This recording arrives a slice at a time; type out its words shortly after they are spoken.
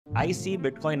I see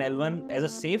Bitcoin L1 as a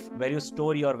safe where you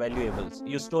store your valuables.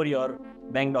 You store your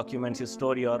bank documents, you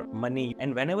store your money,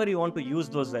 and whenever you want to use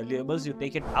those valuables, you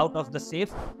take it out of the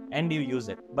safe and you use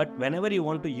it. But whenever you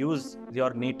want to use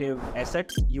your native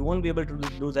assets, you won't be able to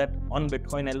do that on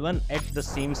Bitcoin L1 at the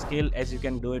same scale as you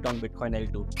can do it on Bitcoin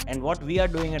L2. And what we are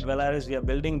doing at Velar is we are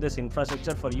building this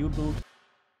infrastructure for you to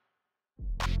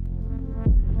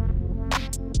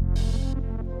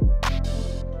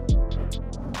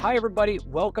Hi, everybody.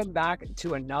 Welcome back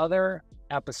to another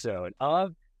episode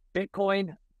of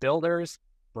Bitcoin Builders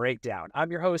Breakdown.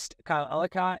 I'm your host, Kyle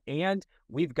Ellicott, and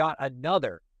we've got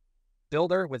another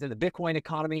builder within the Bitcoin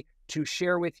economy to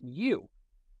share with you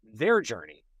their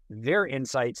journey, their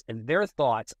insights, and their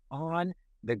thoughts on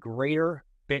the greater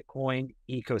Bitcoin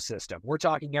ecosystem. We're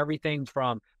talking everything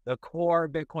from the core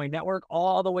Bitcoin network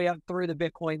all the way up through the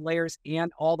Bitcoin layers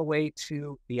and all the way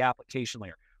to the application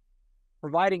layer,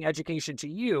 providing education to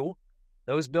you,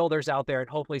 those builders out there, and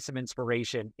hopefully some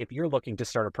inspiration if you're looking to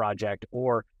start a project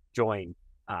or join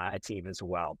a team as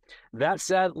well. That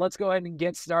said, let's go ahead and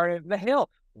get started. Mithil,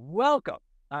 welcome.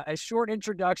 A short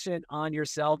introduction on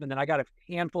yourself, and then I got a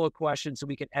handful of questions so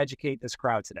we can educate this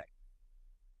crowd today.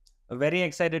 very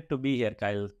excited to be here,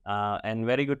 Kyle, and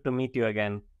very good to meet you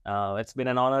again. It's been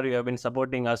an honor. You have been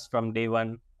supporting us from day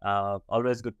one.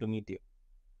 Always good to meet you.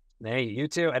 Hey, you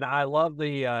too. And I love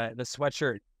the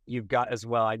sweatshirt you've got as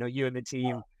well. I know you and the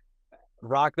team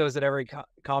rock those at every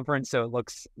conference, so it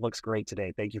looks great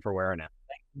today. Thank you for wearing it.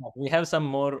 We have some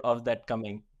more of that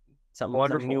coming. Some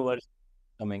Wonderful. new versions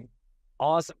coming.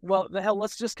 Awesome. Well,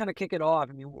 let's just kind of kick it off.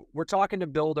 I mean, we're talking to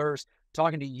builders,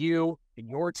 talking to you and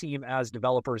your team as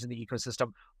developers in the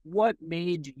ecosystem. What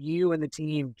made you and the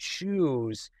team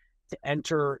choose to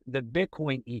enter the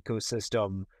Bitcoin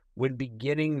ecosystem when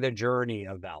beginning the journey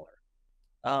of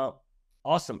Velar?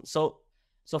 Awesome. So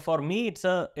for me, it's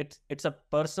a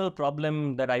personal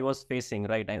problem that I was facing,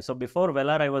 right? So before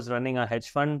Velar, I was running a hedge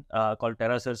fund called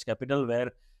TerraSearch Capital,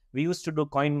 where we used to do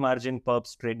coin margin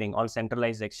perps trading on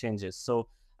centralized exchanges. So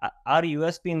our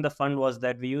USP in the fund was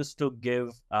that we used to give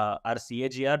our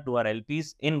CAGR to our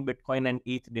LPs in Bitcoin and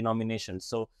ETH denominations.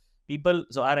 So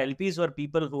our LPs were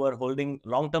people who were holding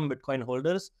long-term Bitcoin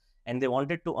holders, and they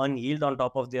wanted to earn yield on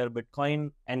top of their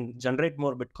Bitcoin and generate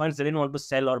more Bitcoins. They didn't want to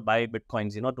sell or buy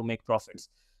Bitcoins, to make profits.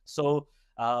 So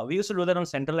we used to do that on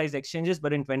centralized exchanges.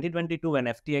 But in 2022, when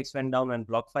FTX went down, when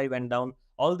BlockFi went down,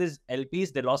 all these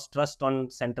LPs, they lost trust on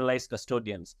centralized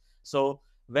custodians. So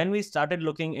when we started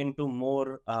looking into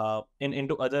more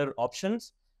into other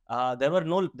options, there were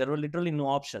literally no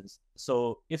options.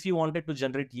 So if you wanted to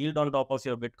generate yield on top of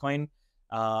your Bitcoin,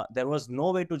 there was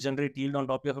no way to generate yield on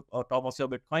top of your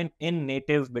Bitcoin in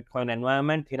native Bitcoin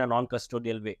environment in a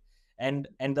non-custodial way. And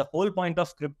the whole point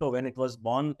of crypto when it was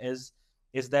born is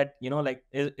that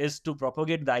is to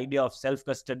propagate the idea of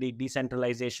self-custody,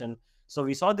 decentralization. So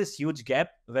we saw this huge gap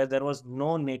where there was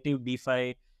no native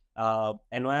DeFi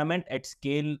environment at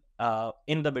scale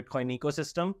in the Bitcoin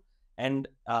ecosystem, and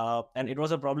it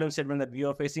was a problem statement that we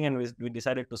were facing, and we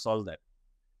decided to solve that.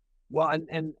 Well,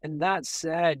 and that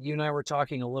said, you and I were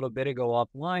talking a little bit ago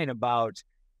offline about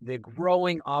the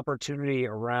growing opportunity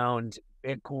around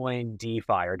Bitcoin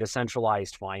DeFi or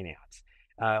decentralized finance.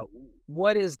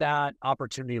 What does that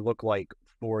opportunity look like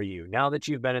for you? Now that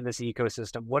you've been in this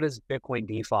ecosystem, what does Bitcoin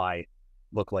DeFi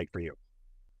look like for you?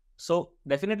 So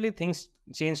definitely things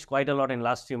changed quite a lot in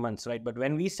last few months, right? But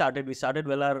when we started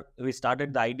Velar, we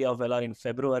started the idea of Velar in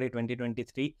February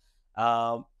 2023.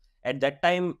 At that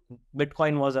time,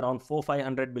 Bitcoin was around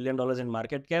 $400-500 billion in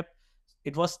market cap.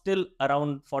 It was still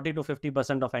around 40 to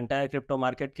 50% of entire crypto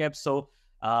market cap. So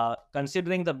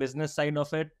considering the business side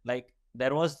of it, like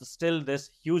there was still this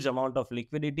huge amount of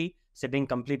liquidity sitting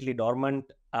completely dormant,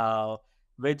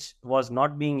 which was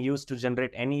not being used to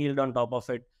generate any yield on top of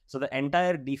it. So the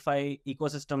entire DeFi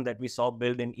ecosystem that we saw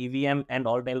build in EVM and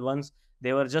alt L1s,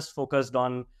 they were just focused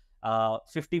on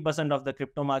 50% of the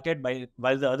crypto market,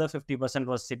 while the other 50%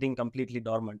 was sitting completely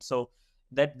dormant. So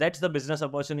that's the business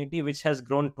opportunity, which has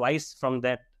grown twice from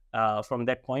that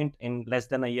point in less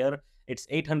than a year. It's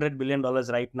 $800 billion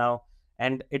right now,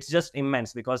 and it's just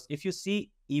immense because if you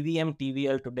see EVM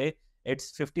TVL today,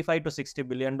 it's $55 to $60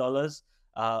 billion.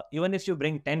 Even if you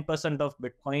bring 10% of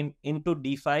Bitcoin into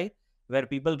DeFi, where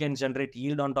people can generate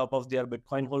yield on top of their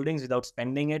Bitcoin holdings without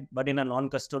spending it, but in a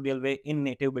non-custodial way in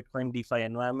native Bitcoin DeFi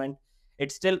environment,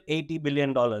 it's still $80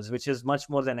 billion, which is much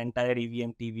more than entire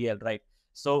EVM TVL, right?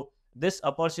 So this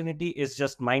opportunity is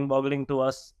just mind-boggling to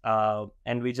us,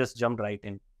 and we just jumped right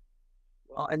in.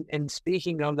 Well, and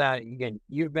speaking of that, again,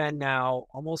 you've been now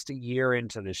almost a year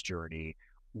into this journey.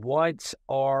 What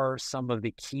are some of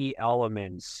the key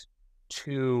elements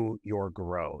to your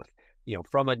growth?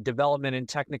 From a development and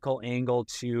technical angle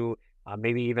to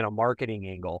maybe even a marketing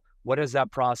angle. What does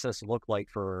that process look like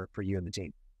for you and the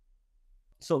team?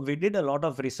 So we did a lot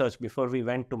of research before we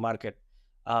went to market,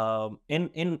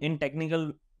 in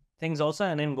technical things also,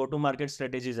 and in go to market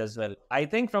strategies as well. I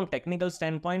think from technical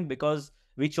standpoint, because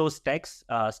we chose Stacks,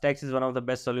 Stacks is one of the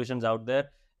best solutions out there.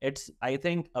 It's, I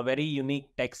think, a very unique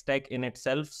tech stack in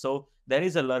itself. So there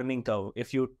is a learning curve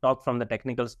if you talk from the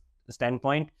technical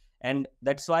standpoint, and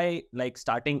that's why like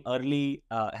starting early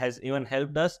has even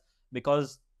helped us,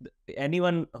 because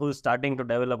anyone who's starting to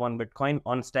develop on Bitcoin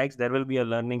on Stacks, there will be a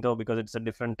learning curve because it's a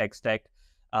different tech stack,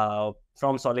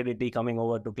 from Solidity coming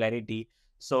over to Clarity.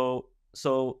 So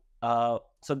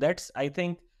that's, I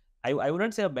think, I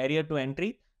wouldn't say a barrier to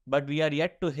entry, but we are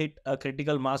yet to hit a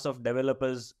critical mass of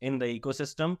developers in the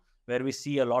ecosystem where we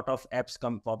see a lot of apps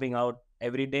popping out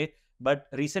every day. But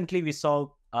recently we saw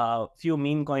a few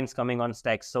meme coins coming on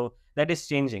Stacks, so that is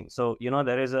changing. So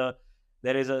there is a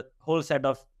whole set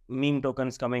of meme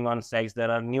tokens coming on Stacks.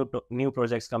 There are new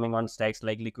projects coming on Stacks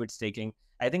like liquid staking.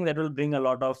 I think that will bring a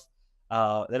lot of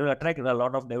that will attract a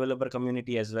lot of developer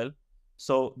community as well.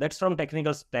 So that's from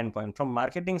technical standpoint. From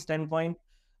marketing standpoint,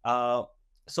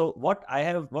 so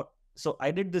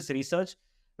I did this research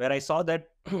where I saw that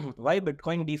why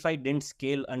Bitcoin DeFi didn't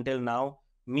scale until now.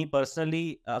 Me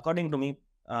personally, according to me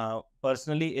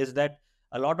personally, is that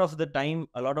a lot of the time,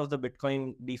 a lot of the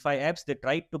Bitcoin DeFi apps, they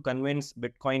tried to convince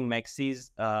Bitcoin maxis,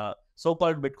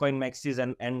 so-called Bitcoin maxis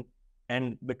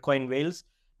and Bitcoin whales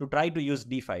to try to use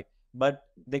DeFi, but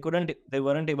they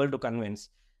weren't able to convince.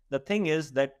 The thing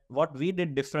is that what we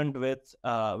did different with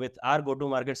our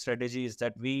go-to-market strategy is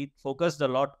that we focused a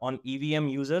lot on EVM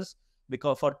users,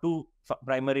 because for two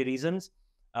primary reasons.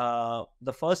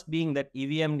 The first being that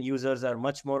EVM users are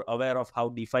much more aware of how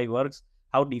DeFi works,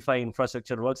 how DeFi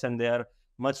infrastructure works, and they are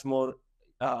much more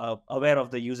aware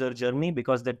of the user journey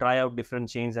because they try out different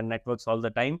chains and networks all the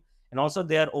time. And also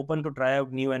they are open to try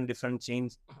out new and different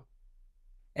chains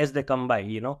as they come by.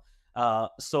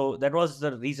 So that was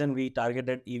the reason we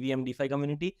targeted EVM DeFi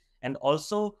community. And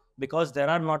also because there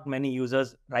are not many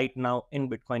users right now in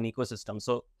Bitcoin ecosystem.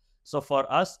 So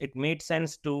for us, it made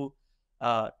sense to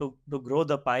grow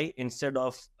the pie instead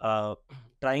of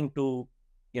trying to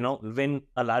win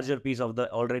a larger piece of the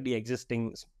already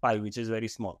existing pie, which is very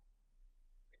small.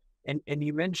 And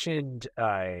you mentioned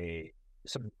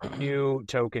some new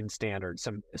token standards,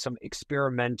 some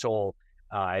experimental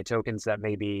tokens that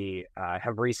maybe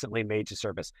have recently made to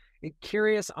surface.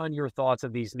 Curious on your thoughts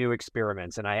of these new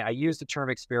experiments. And I use the term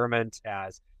experiment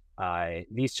as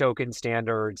these token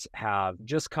standards have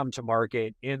just come to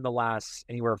market in the last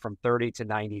anywhere from 30 to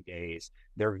 90 days.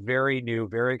 They're very new,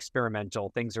 very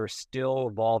experimental. Things are still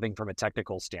evolving from a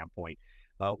technical standpoint.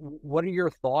 What are your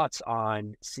thoughts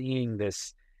on seeing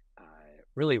this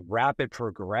really rapid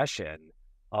progression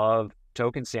of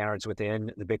token standards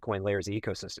within the Bitcoin layers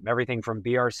ecosystem? Everything from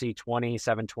BRC20,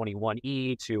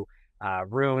 721E to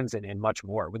runes and much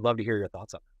more. We'd love to hear your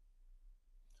thoughts on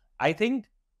that.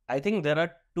 I think there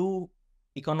are two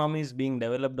economies being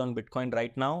developed on Bitcoin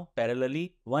right now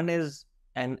parallelly. One is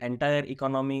an entire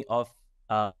economy of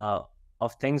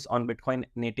things on Bitcoin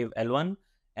native L1,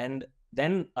 and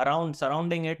then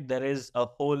surrounding it, there is a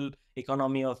whole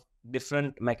economy of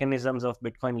different mechanisms of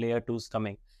Bitcoin layer 2s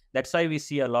coming. That's why we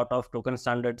see a lot of token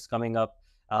standards coming up.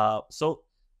 So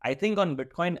I think on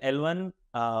Bitcoin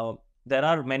L1, there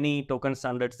are many token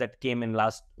standards that came in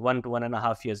last 1 to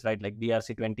 1.5 years, right? Like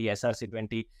BRC20,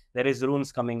 SRC20, there is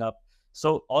runes coming up.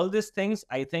 So all these things,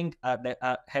 I think,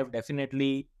 have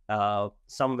definitely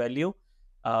some value.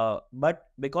 But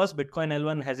because Bitcoin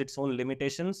L1 has its own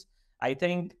limitations, I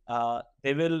think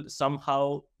they will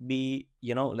somehow be,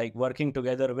 like working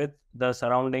together with the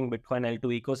surrounding Bitcoin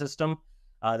L2 ecosystem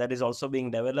that is also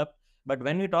being developed. But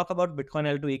when we talk about Bitcoin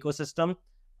L2 ecosystem,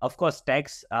 of course,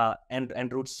 Stacks and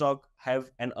Rootstock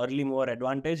have an early mover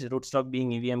advantage, Rootstock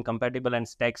being EVM compatible and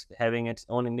Stacks having its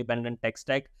own independent tech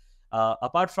stack.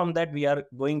 Apart from that, we are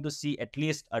going to see at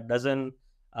least a dozen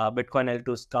Bitcoin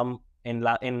L2s come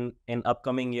in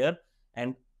upcoming year.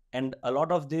 And a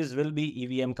lot of these will be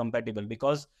EVM compatible,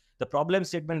 because the problem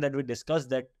statement that we discussed,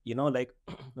 that, like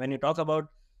when you talk about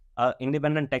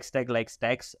independent tech stack like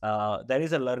Stacks, there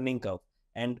is a learning curve.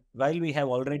 And while we have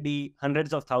already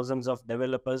hundreds of thousands of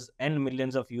developers and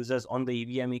millions of users on the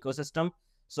EVM ecosystem,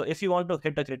 so if you want to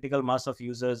hit a critical mass of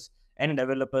users and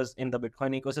developers in the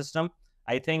Bitcoin ecosystem,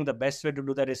 I think the best way to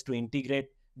do that is to integrate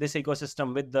this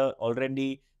ecosystem with the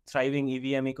already thriving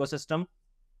EVM ecosystem.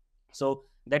 So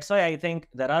that's why I think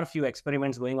there are a few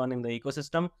experiments going on in the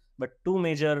ecosystem, but two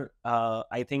major,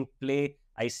 I think, play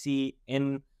I see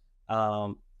in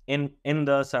in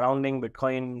the surrounding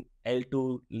Bitcoin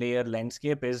L2 layer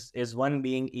landscape is one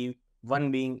being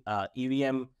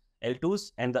EVM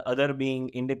L2s, and the other being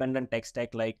independent tech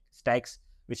stack like stacks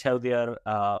which have their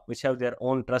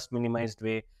own trust minimized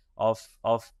way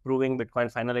of proving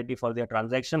Bitcoin finality for their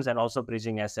transactions, and also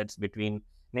bridging assets between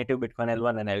native Bitcoin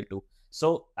L1 and L2.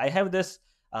 So uh,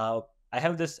 I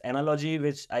have this analogy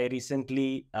which I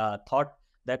recently thought,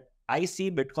 that I see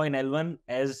Bitcoin L1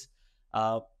 as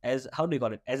how do you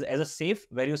call it, as a safe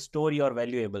where you store your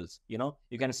valuables.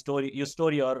 You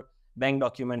store your bank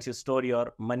documents, you store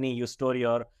your money, you store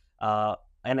your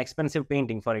an expensive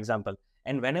painting, for example.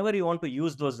 And whenever you want to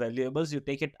use those valuables, you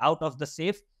take it out of the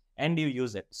safe and you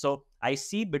use it. So I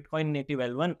see Bitcoin native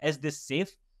L1 as this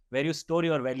safe where you store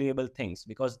your valuable things,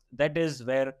 because that is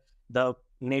where the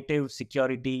native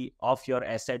security of your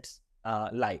assets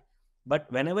lie. But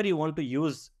whenever you want to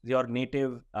use your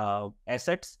native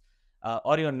assets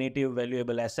or your native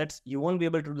valuable assets, you won't be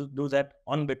able to do that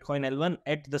on Bitcoin L1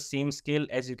 at the same scale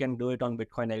as you can do it on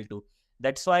Bitcoin L2.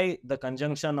 That's why the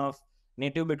conjunction of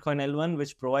native Bitcoin L1,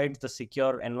 which provides the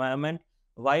secure environment,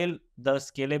 while the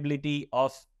scalability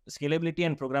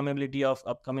and programmability of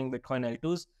upcoming Bitcoin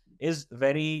L2s is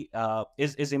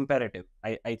is imperative,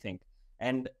 I think.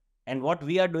 And what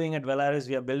we are doing at Velar is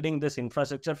we are building this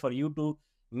infrastructure for you to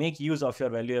make use of your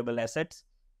valuable assets,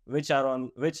 which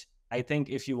I think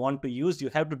if you want to use, you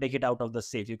have to take it out of the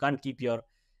safe. You can't keep your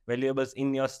valuables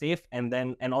in your safe and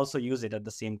also use it at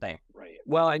the same time. Right.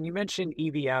 Well, and you mentioned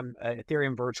EVM,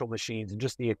 Ethereum virtual machines, and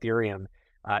just the Ethereum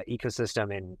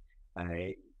ecosystem.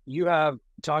 And you have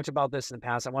talked about this in the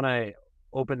past. I want to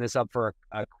open this up for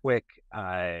a quick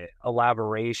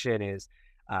elaboration. Is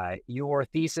your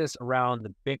thesis around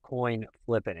the Bitcoin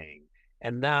flipping?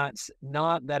 And that's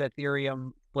not that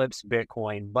Ethereum flips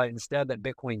Bitcoin, but instead that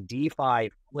Bitcoin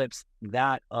DeFi flips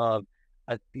that of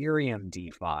Ethereum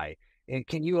DeFi. And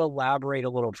can you elaborate a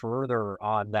little further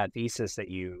on that thesis that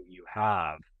you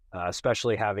have,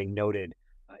 especially having noted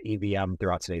EVM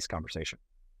throughout today's conversation?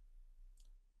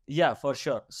 Yeah, for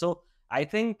sure. So I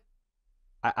think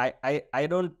I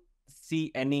don't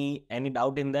see any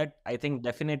doubt in that. I think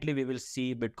definitely we will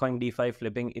see Bitcoin DeFi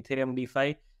flipping Ethereum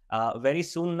DeFi very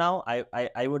soon now.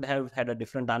 I would have had a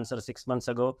different answer 6 months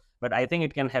ago, but I think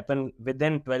it can happen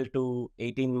within 12 to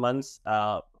 18 months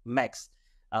max.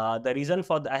 The reason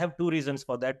for I have two reasons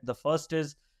for that. The first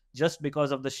is just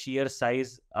because of the sheer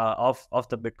size of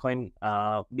the Bitcoin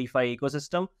DeFi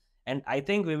ecosystem, and I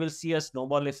think we will see a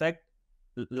snowball effect,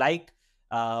 like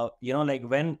like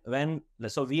when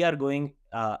so we are going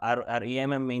our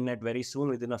AMM mainnet very soon,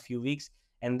 within a few weeks,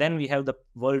 and then we have the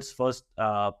world's first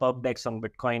pub dex on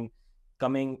Bitcoin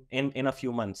coming in a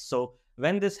few months. So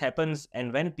when this happens,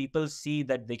 and when people see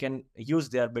that they can use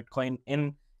their Bitcoin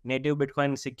in native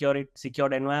Bitcoin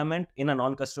secured environment in a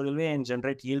non-custodial way and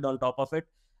generate yield on top of it,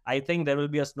 I think there will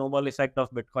be a snowball effect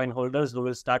of Bitcoin holders who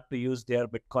will start to use their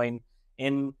Bitcoin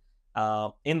in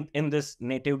this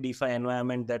native DeFi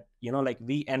environment that like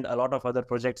we and a lot of other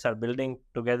projects are building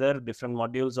together, different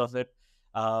modules of it,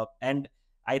 and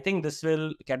I think this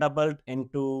will catapult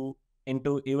into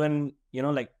even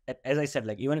like, as I said,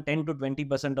 like even 10 to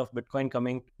 20% of Bitcoin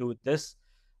coming to this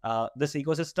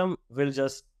ecosystem will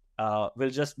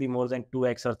just be more than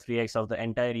 2x or 3x of the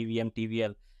entire EVM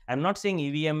TVL. I'm not saying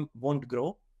EVM won't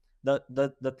grow.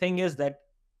 The thing is that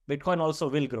Bitcoin also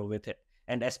will grow with it.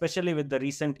 And especially with the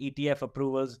recent ETF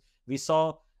approvals, we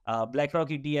saw BlackRock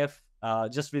ETF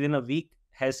just within a week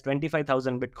has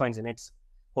 25,000 Bitcoins in its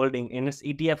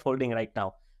ETF holding right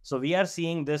now. So we are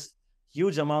seeing this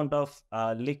huge amount of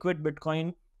liquid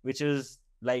Bitcoin, which is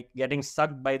like getting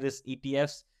sucked by this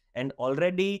ETFs. And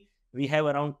already we have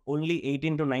around only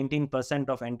 18 to 19%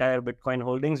 of entire Bitcoin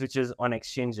holdings, which is on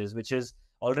exchanges, which is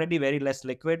already very less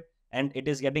liquid. And it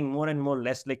is getting more and more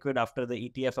less liquid after the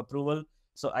ETF approval.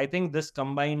 So I think this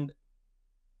combined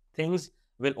things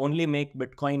will only make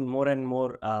Bitcoin more and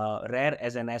more rare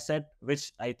as an asset,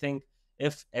 which I think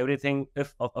if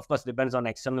of course depends on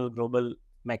external global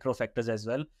macro factors as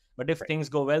well. But if things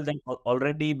go well, then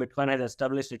already Bitcoin has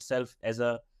established itself as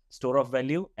a store of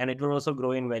value, and it will also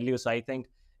grow in value. So I think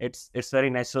it's very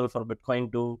natural for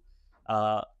Bitcoin to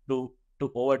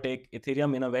overtake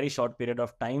Ethereum in a very short period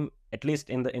of time, at least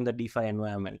in the DeFi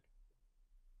environment.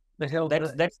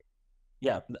 That's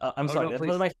yeah. I'm sorry. No, that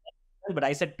was my first reason, but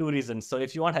I said two reasons. So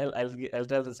if you want, I'll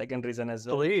tell the second reason as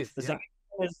well. Please. The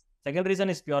second reason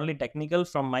is purely technical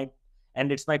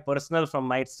and it's my personal from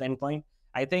my standpoint.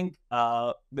 I think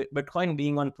Bitcoin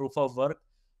being on proof of work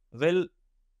will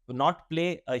not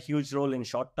play a huge role in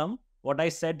short term. What I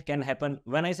said can happen.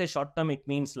 When I say short term, it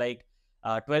means like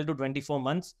 12 to 24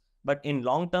 months. But in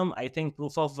long term, I think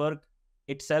proof of work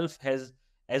itself has,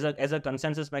 as a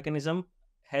consensus mechanism,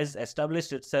 has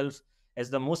established itself as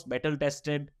the most battle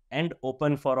tested and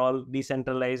open for all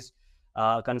decentralized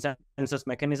consensus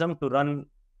mechanism to run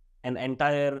an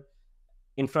entire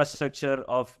infrastructure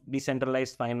of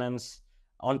decentralized finance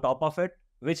on top of it,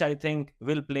 which I think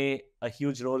will play a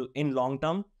huge role in long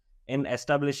term in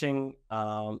establishing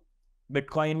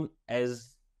Bitcoin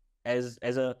as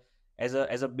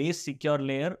a base secure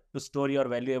layer to store your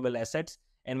valuable assets.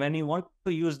 And when you want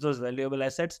to use those valuable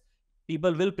assets,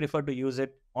 people will prefer to use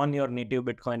it on your native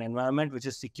Bitcoin environment, which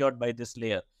is secured by this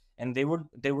layer. And they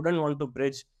wouldn't want to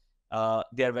bridge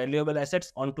their valuable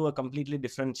assets onto a completely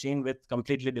different chain with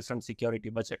completely different security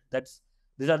budget.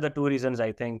 These are the two reasons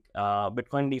I think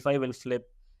Bitcoin DeFi will flip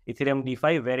Ethereum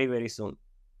DeFi very, very soon.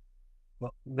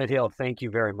 Well, Mithil, thank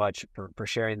you very much for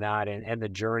sharing that and the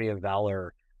journey of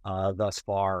Velar thus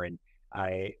far. And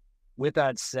with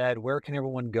that said, where can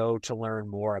everyone go to learn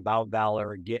more about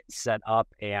Velar, get set up,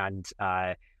 and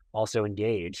also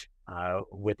engage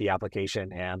with the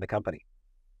application and the company?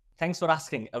 Thanks for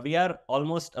asking. We are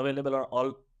almost available on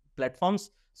all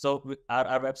platforms. So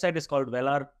our website is called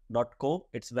velar.co.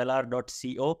 It's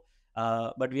velar.co.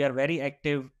 But we are very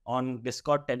active on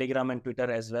Discord, Telegram, and Twitter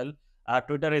as well. Our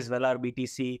Twitter is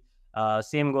VelarBTC.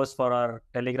 Same goes for our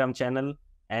Telegram channel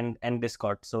and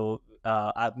Discord. So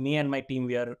me and my team,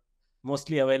 we are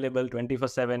mostly available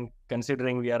 24/7,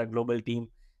 considering we are a global team.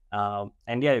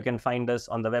 And yeah, you can find us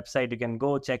on the website. You can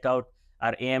go check out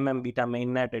our AMM beta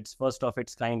mainnet. It's first of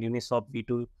its kind Uniswap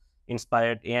v2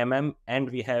 inspired AMM,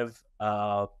 and we have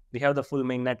the full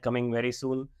mainnet coming very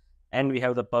soon, and we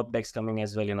have the pub decks coming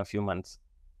as well in a few months.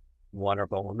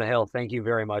 Wonderful. Mithil, thank you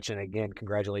very much. And again,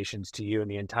 congratulations to you and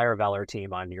the entire Velar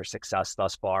team on your success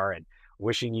thus far, and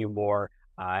wishing you more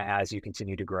as you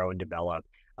continue to grow and develop.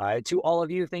 To all of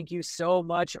you, thank you so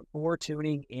much for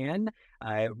tuning in.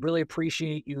 I really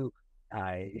appreciate you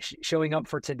showing up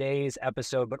for today's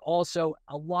episode, but also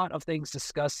a lot of things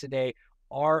discussed today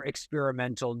are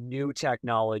experimental new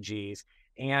technologies,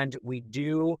 and we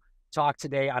do talk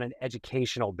today on an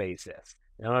educational basis.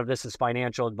 None of this is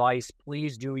financial advice.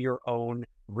 Please do your own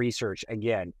research.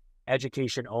 Again,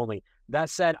 education only. That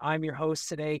said, I'm your host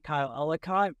today, Kyle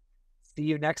Ellicott. See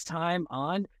you next time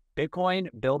on Bitcoin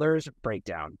Builders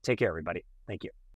Breakdown. Take care, everybody. Thank you.